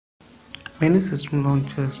Many system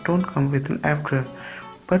launchers don't come with an app drive,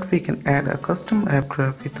 but we can add a custom app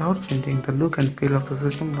drive without changing the look and feel of the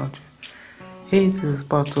system launcher. Hey, this is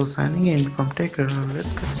Pato signing in from TechError.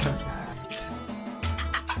 Let's get started.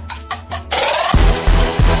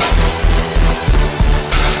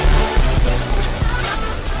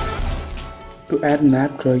 To add an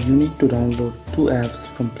app drive, you need to download two apps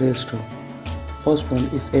from Play Store. The first one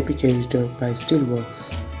is Epic Editor by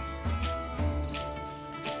Steelworks.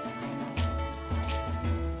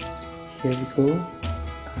 Here we go,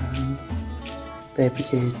 and the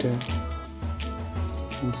Epic Editor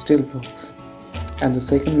in Steelworks. And the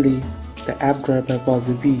secondly, the app drive by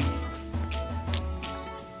B.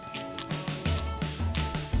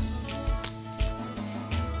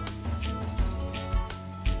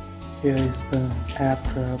 Here is the app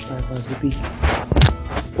drive by B.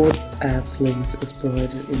 Both apps links is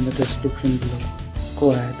provided in the description below.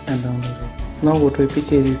 Go ahead and download it. Now go to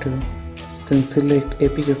Epic Editor, then select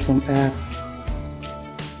Epic from app,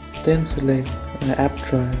 then select the app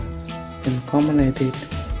drive, then common edit,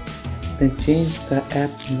 then change the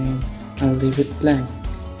app name and leave it blank,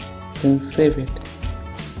 then save it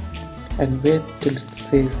and wait till it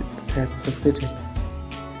says it has succeeded.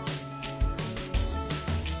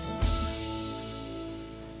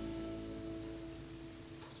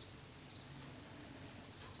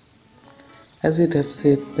 As it has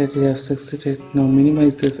said that it has succeeded, now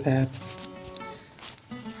minimize this app,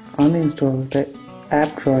 uninstall the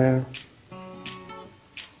app drawer,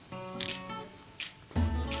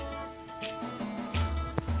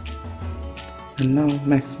 and now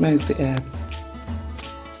maximize the app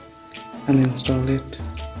and install it.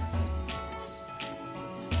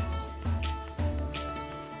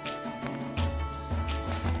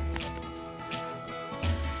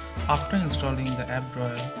 After installing the app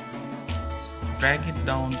drawer, drag it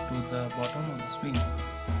down to the bottom of the screen.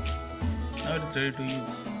 Now it is ready to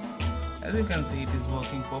use. As you can see, it is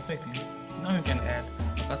working perfectly. Now you can add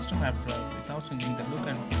a custom app drive without changing the look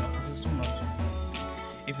and feel of the system launcher.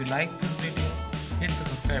 If you like this video, hit the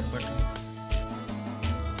subscribe button.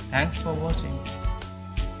 Thanks for watching.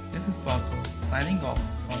 This is Pato signing off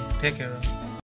from TechError.